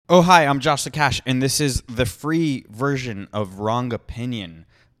Oh, hi, I'm Josh Cash, and this is the free version of Wrong Opinion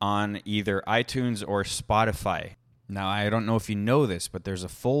on either iTunes or Spotify. Now, I don't know if you know this, but there's a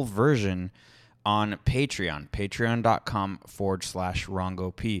full version on Patreon,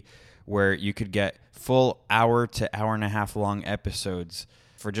 patreon.com/WrongOP, where you could get full hour to hour and a half long episodes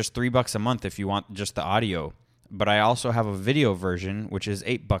for just $3 a month if you want just the audio. But I also have a video version, which is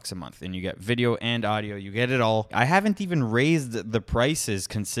 $8 a month, and you get video and audio. You get it all. I haven't even raised the prices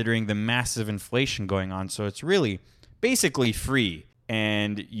considering the massive inflation going on, so it's really basically free.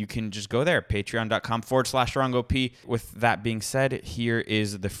 And you can just go there, patreon.com/WrongOP. With that being said, here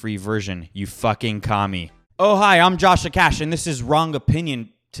is the free version. You fucking commie. Oh, hi, I'm Josh Cash, and this is Wrong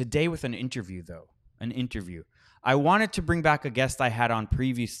Opinion. Today with an interview, though. An interview. I wanted to bring back a guest I had on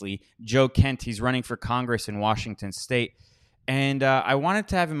previously, Joe Kent. He's running for Congress in Washington State. And I wanted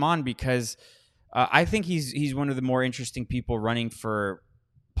to have him on because I think he's one of the more interesting people running for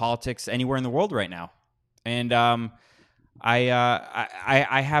politics anywhere in the world right now. And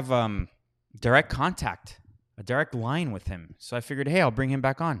I have direct contact, a direct line with him. So I figured, hey, I'll bring him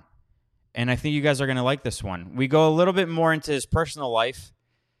back on. And I think you guys are going to like this one. We go a little bit more into his personal life,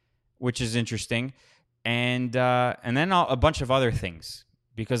 which is interesting. And then a bunch of other things,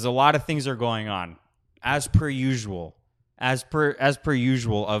 because a lot of things are going on, as per usual, of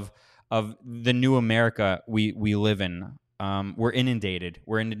the new America we live in. We're inundated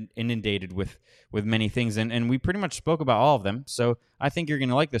with many things, and we pretty much spoke about all of them. So I think you're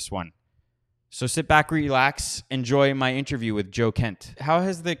gonna like this one. So sit back, relax, enjoy my interview with Joe Kent. How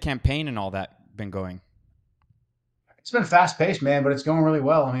has the campaign and all that been going? It's been fast paced, man, but it's going really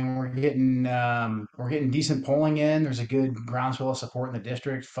well. I mean, we're getting decent polling in. There's a good groundswell of support in the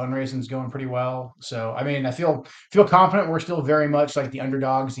district. Fundraising's going pretty well. So, I mean, I feel confident. We're still very much like the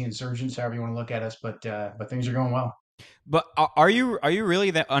underdogs, the insurgents, however you want to look at us, but things are going well. But are you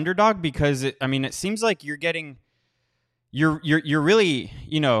really the underdog? Because it seems like you're getting you're really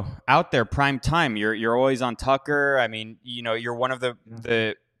out there prime time. You're always on Tucker. I mean, you're one of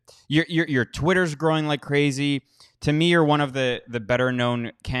the your Twitter's growing like crazy. To me, you're one of the better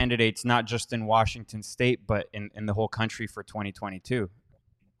known candidates, not just in Washington State, but in the whole country for 2022.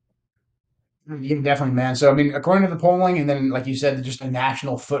 Yeah, definitely, man. So, I mean, according to the polling, and then, like you said, just a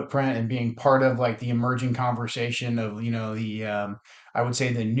national footprint and being part of like the emerging conversation of, I would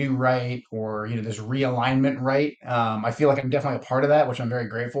say the new right or, this realignment right. I feel like I'm definitely a part of that, which I'm very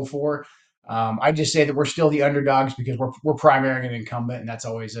grateful for. I just say that we're still the underdogs because we're primary and incumbent, and that's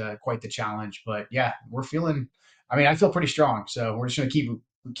always quite the challenge. But yeah, I mean, I feel pretty strong. So we're just gonna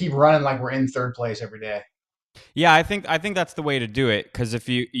keep running like we're in third place every day. Yeah, I think that's the way to do it, because if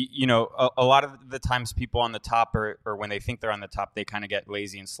a lot of the times people on the top, or when they think they're on the top, they kind of get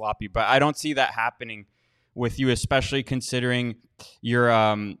lazy and sloppy. But I don't see that happening with you, especially considering you're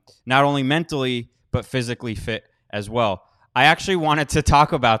not only mentally but physically fit as well. I actually wanted to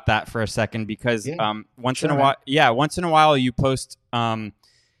talk about that for a second because Yeah, once in sure, a man. while, yeah, once in a while you post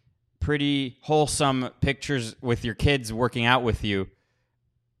pretty wholesome pictures with your kids working out with you.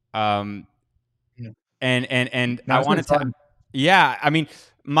 Um, Yeah. and No, I it's been wanted to, fun. yeah. I mean,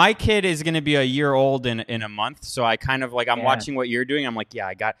 my kid is going to be a year old in a month, so I kind of like I'm Yeah. watching what you're doing. I'm like, yeah,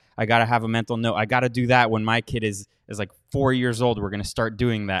 I got to have a mental note. I got to do that when my kid is like 4 years old. We're going to start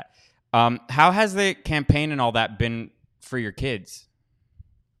doing that. How has the campaign and all that been for your kids?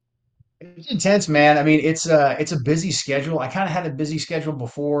 It's intense, man. I mean, it's a busy schedule. I kind of had a busy schedule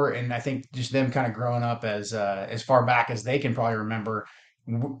before, and I think just them kind of growing up as far back as they can probably remember,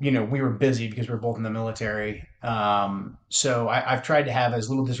 we were busy because we were both in the military. So I've tried to have as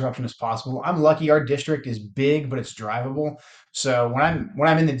little disruption as possible. I'm lucky our district is big, but it's drivable. So when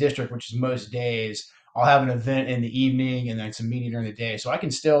I'm in the district, which is most days, I'll have an event in the evening and then some meeting during the day. So I can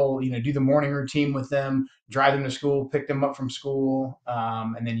still, do the morning routine with them, drive them to school, pick them up from school,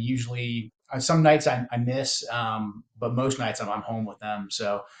 and then usually some nights I miss, but most nights I'm home with them.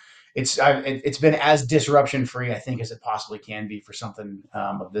 So it's been as disruption free I think as it possibly can be for something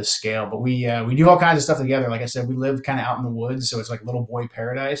of this scale. But we do all kinds of stuff together. Like I said, we live kind of out in the woods, so it's like little boy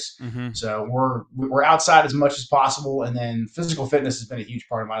paradise. Mm-hmm. So we're outside as much as possible, and then physical fitness has been a huge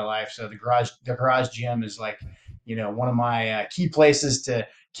part of my life. So the garage gym is like one of my key places to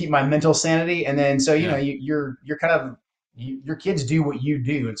keep my mental sanity. And then so Yeah. you're kind of your kids do what you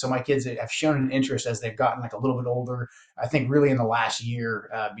do, and so my kids have shown an interest as they've gotten like a little bit older. I think really in the last year,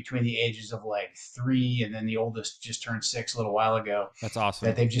 between the ages of like 3 and then the oldest just turned 6 a little while ago, That's that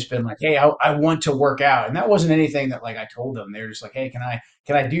awesome. they've just been like, hey, I want to work out. And that wasn't anything that like I told them. They were just like, hey, can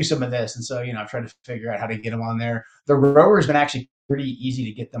I do some of this? And so I've tried to figure out how to get them on there. The rower has been actually pretty easy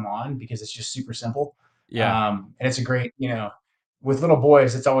to get them on because it's just super simple. Yeah. And it's a great with little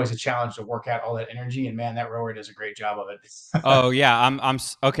boys, it's always a challenge to work out all that energy. And man, that rower does a great job of it. Oh yeah,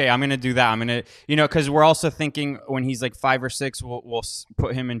 okay. I'm gonna do that. I'm gonna, because we're also thinking when he's like 5 or 6, we'll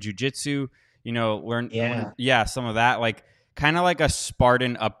put him in jujitsu. Learn, Yeah. yeah, some of that, like kind of like a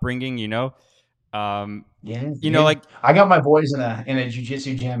Spartan upbringing. Um, Yeah, dude. like I got my boys in a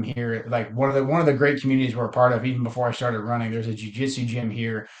jujitsu gym here. Like one of the great communities we're a part of, even before I started running, there's a jujitsu gym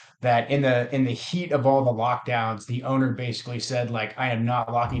here that in the heat of all the lockdowns, the owner basically said, like, I am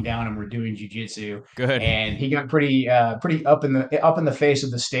not locking down and we're doing jujitsu. good. And he got pretty up in the face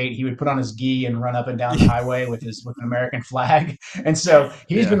of the state. He would put on his gi and run up and down the highway with an American flag. And so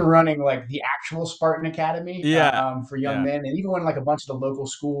he's Yeah, been running like the actual Spartan Academy yeah, for young yeah. men. And even when like a bunch of the local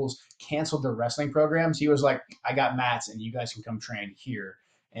schools canceled their wrestling programs, he was like, I got mats and you guys can come train here.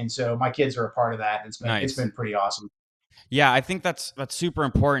 And so my kids are a part of that. It's Nice. been pretty awesome. Yeah, I think that's super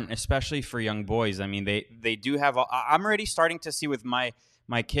important, especially for young boys. I mean, they do have. I'm already starting to see with my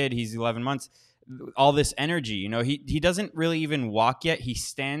kid. He's 11 months. All this energy. He doesn't really even walk yet. He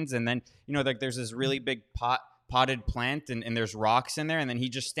stands, and then like there's this really big potted plant, and there's rocks in there, and then he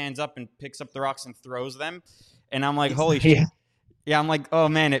just stands up and picks up the rocks and throws them. And I'm like, holy Yeah. yeah, I'm like, oh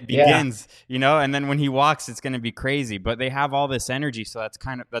man, it Yeah. begins, and then when he walks, it's going to be crazy. But they have all this energy, so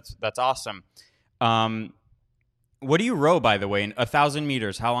that's awesome. Um, what do you row, by the way? In 1,000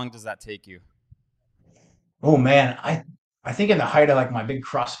 meters, how long does that take you? Oh man, I think in the height of like my big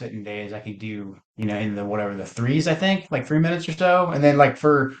CrossFitting days, I could do, in the whatever the threes, I think, like 3 minutes or so. And then like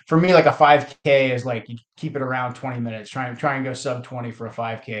for me, like a 5K is like you keep it around 20 minutes. Try and go sub 20 for a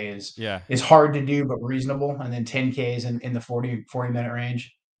 5K Yeah, is hard to do but reasonable. And then 10K is in the 40 minute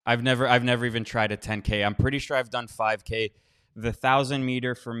range. I've never even tried a 10K. I'm pretty sure I've done 5K. The 1,000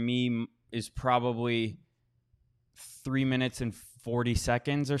 meter for me is probably 3 minutes and 40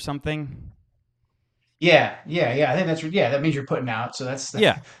 seconds or something. Yeah. I think that means you're putting out. So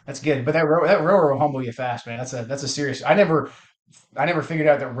Yeah, that's good. But that rower will humble you fast, man. That's a serious. I never figured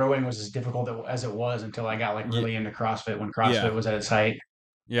out that rowing was as difficult as it was until I got like y- really into CrossFit when yeah, CrossFit was at its height.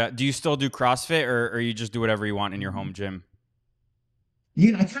 yeah. Do you still do CrossFit, or you just do whatever you want in your home gym?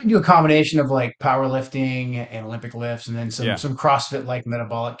 I kind of do a combination of like powerlifting and Olympic lifts, and then Yeah, some CrossFit like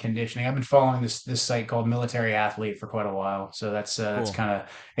metabolic conditioning. I've been following this site called Military Athlete for quite a while, so that's cool. kind of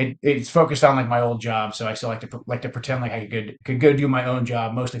it's focused on like my old job. So I still like to pretend like I could go do my own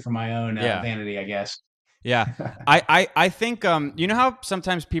job, mostly for my own Yeah, vanity, I guess. yeah. I think you know how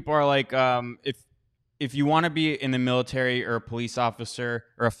sometimes people are like, if you want to be in the military or a police officer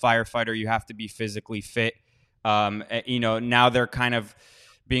or a firefighter, you have to be physically fit. Now they're kind of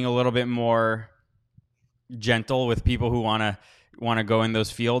being a little bit more gentle with people who want to go in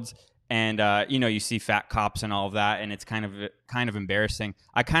those fields. And you see fat cops and all of that, and it's kind of embarrassing.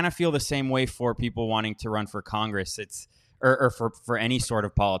 I kind of feel the same way for people wanting to run for Congress. It's or for any sort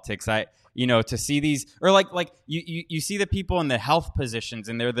of politics. To see these, or like you see the people in the health positions,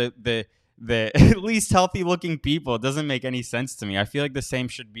 and they're the least healthy looking people. It doesn't make any sense to me. I feel like the same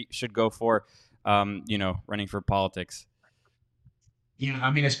should go for running for politics. Yeah,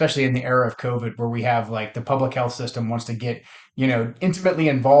 I mean, especially in the era of COVID, where we have like the public health system wants to get, intimately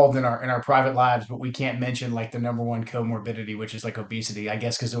involved in our private lives, but we can't mention like the number one comorbidity, which is like obesity, I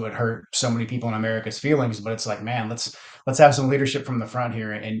guess, because it would hurt so many people in America's feelings. But it's like, man, let's have some leadership from the front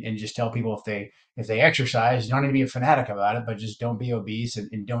here and just tell people if they exercise, you don't need to be a fanatic about it, but just don't be obese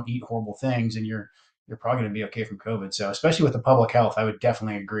and don't eat horrible things, and you're probably going to be okay from COVID. So, especially with the public health, I would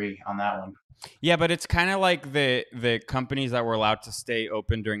definitely agree on that one. Yeah, but it's kind of like the companies that were allowed to stay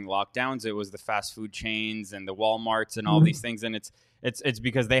open during lockdowns. It was the fast food chains and the WalMarts and all these things, and it's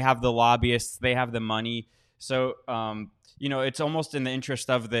because they have the lobbyists, they have the money. So it's almost in the interest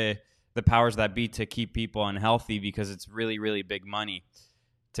of the powers that be to keep people unhealthy because it's really really big money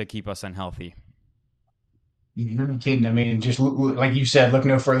to keep us unhealthy. You're not kidding. I mean, just like you said, look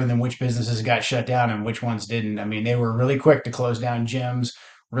no further than which businesses got shut down and which ones didn't. I mean, they were really quick to close down gyms,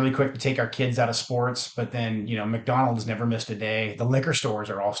 really quick to take our kids out of sports. But then, McDonald's never missed a day. The liquor stores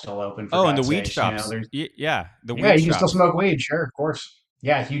are all still open, for Oh, and the God's weed sakes. shops. There's Yeah, the yeah, weed you can still shops. smoke weed, sure, of course.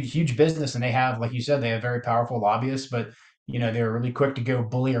 Yeah, huge business, and they have, like you said, they have very powerful lobbyists. But they were really quick to go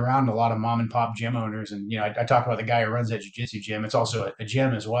bully around a lot of mom and pop gym owners. And I talked about the guy who runs that jujitsu gym. It's also a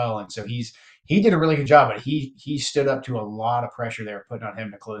gym as well, and so he did a really good job. But he stood up to a lot of pressure they were putting on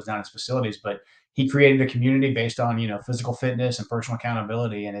him to close down his facilities. But he created a community based on physical fitness and personal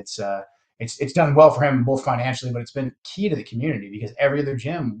accountability, and it's done well for him both financially, but it's been key to the community because every other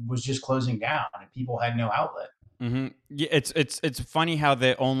gym was just closing down and people had no outlet. Yeah, it's funny how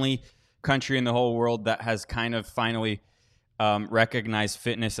the only country in the whole world that has kind of finally recognized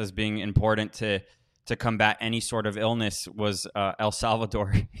fitness as being important to combat any sort of illness was El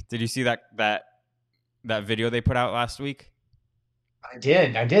Salvador. Did you see that video they put out last week? I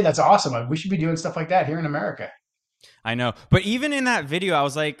did. That's awesome. We should be doing stuff like that here in America. I know. But even in that video, I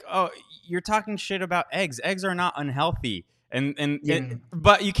was like, "Oh, you're talking shit about eggs. Eggs are not unhealthy." Yeah.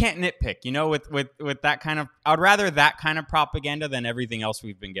 But you can't nitpick, with that kind of. I would rather that kind of propaganda than everything else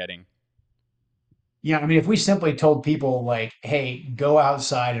we've been getting. Yeah, I mean, if we simply told people like, "Hey, go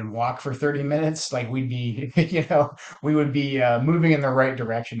outside and walk for 30 minutes," like we'd be, we would be moving in the right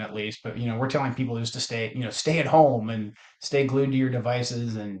direction at least. But we're telling people just to stay at home and stay glued to your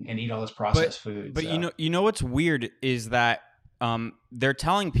devices and eat all this But processed food. but So what's weird is that they're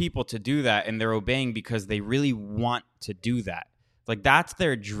telling people to do that and they're obeying because they really want to do that. Like that's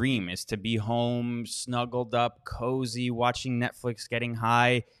their dream is to be home, snuggled up, cozy, watching Netflix, getting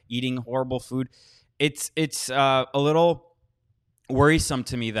high, eating horrible food. It's a little worrisome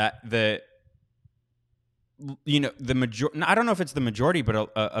to me that the major. I don't know if it's the majority,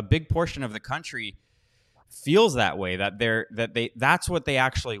 but a big portion of the country feels that way, that's what they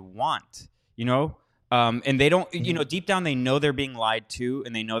actually want, and they don't, deep down they know they're being lied to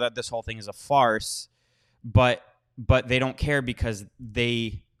and they know that this whole thing is a farce, but they don't care because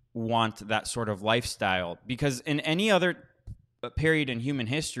they want that sort of lifestyle. Because in any other period in human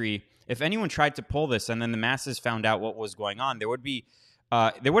history, if anyone tried to pull this and then the masses found out what was going on, there wouldn't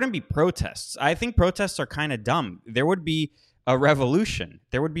be protests. I think protests are kind of dumb. There would be a revolution.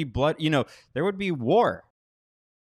 There would be blood, there would be war.